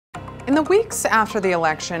In the weeks after the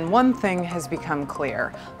election, one thing has become clear.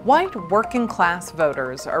 White working-class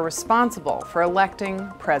voters are responsible for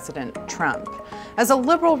electing President Trump. As a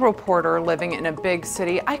liberal reporter living in a big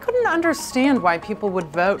city, I couldn't understand why people would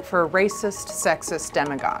vote for a racist, sexist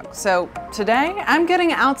demagogue. So today, I'm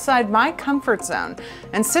getting outside my comfort zone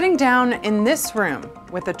and sitting down in this room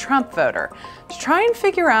with a Trump voter to try and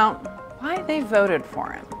figure out why they voted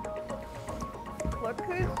for him. Look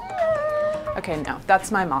who's... Okay, no,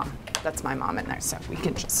 that's my mom. That's my mom in there, so we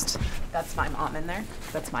can just, that's my mom in there.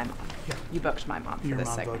 That's my mom. Yeah. You booked my mom for Your this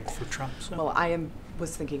mom segment. voted for Trump, so. Well,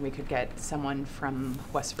 was thinking we could get someone from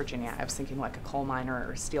West Virginia. I was thinking like a coal miner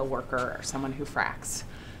or a steel worker or someone who fracks.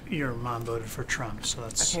 Your mom voted for Trump, so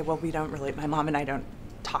that's... Okay, well, we don't really, my mom and I don't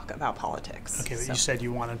talk about politics. Okay, but so. you said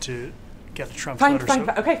you wanted to get a Trump Fine, voter, fine,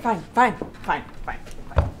 so... fine, okay, fine.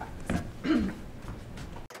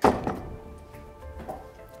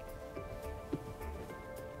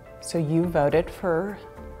 So you voted for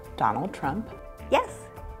Donald Trump? Yes.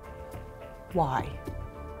 Why?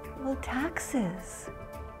 Well, taxes.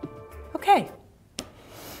 Okay.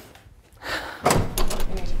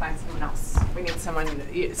 We need to find someone else. We need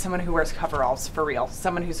someone who wears coveralls for real.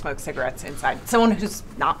 Someone who smokes cigarettes inside. Someone who's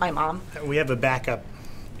not my mom. We have a backup,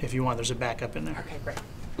 if you want. There's a backup in there. Okay, great.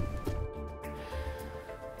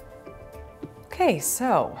 Okay,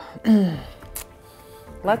 so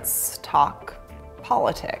let's talk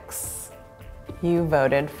politics. You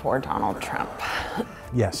voted for Donald Trump.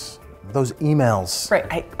 Yes, those emails.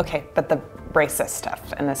 Right, okay, but the racist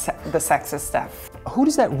stuff and the sexist stuff. Who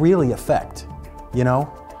does that really affect, you know,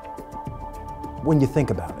 when you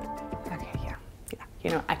think about it? Okay, yeah.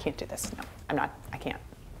 You know, I can't do this. No, I can't.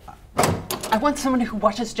 I want someone who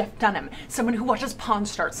watches Jeff Dunham, someone who watches Pawn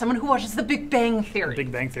Stars, someone who watches The Big Bang Theory. The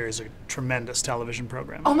Big Bang Theory is a tremendous television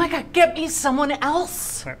program. Oh my God, get me someone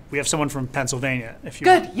else. All right, we have someone from Pennsylvania, if you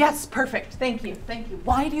want. Good, yes, perfect. Thank you.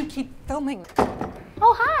 Why do you keep filming?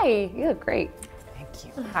 Oh, hi, you look great. Thank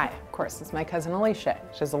you. Hi, of course, it's my cousin Alicia.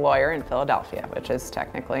 She's a lawyer in Philadelphia, which is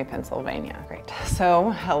technically Pennsylvania. Great.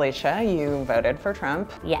 So, Alicia, you voted for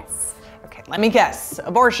Trump. Yes. Okay, let me guess.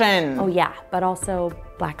 Abortion. Oh yeah, but also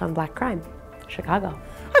black on black crime. Chicago.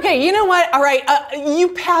 Okay, you know what? All right,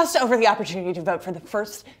 you passed over the opportunity to vote for the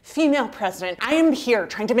first female president. I am here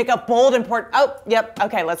trying to make a bold and oh, yep,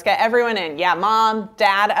 okay, let's get everyone in. Yeah, mom,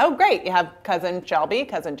 dad, oh great, you have cousin Shelby,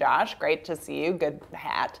 cousin Josh, great to see you, good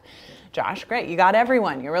hat. Josh, great, you got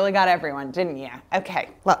everyone. You really got everyone, didn't you? Okay,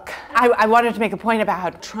 look, I wanted to make a point about how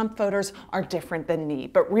Trump voters are different than me,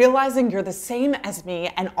 but realizing you're the same as me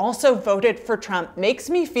and also voted for Trump makes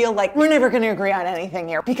me feel like we're never gonna agree on anything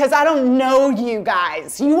here because I don't know you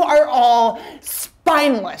guys. You are all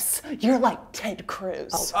spineless. You're like Ted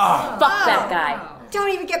Cruz. Fuck that guy. Don't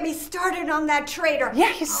even get me started on that traitor.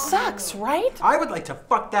 Yeah, he sucks, right? I would like to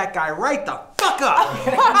fuck that guy right the fuck up.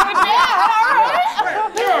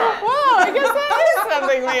 Whoa, I guess that is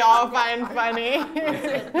something we all find funny.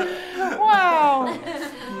 Wow.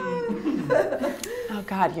 Oh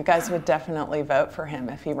God, you guys would definitely vote for him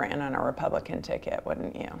if he ran on a Republican ticket,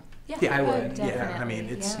 wouldn't you? Yeah, I would. Yeah, I mean,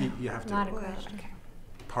 it's you have to. Not a question.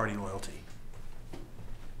 Party loyalty.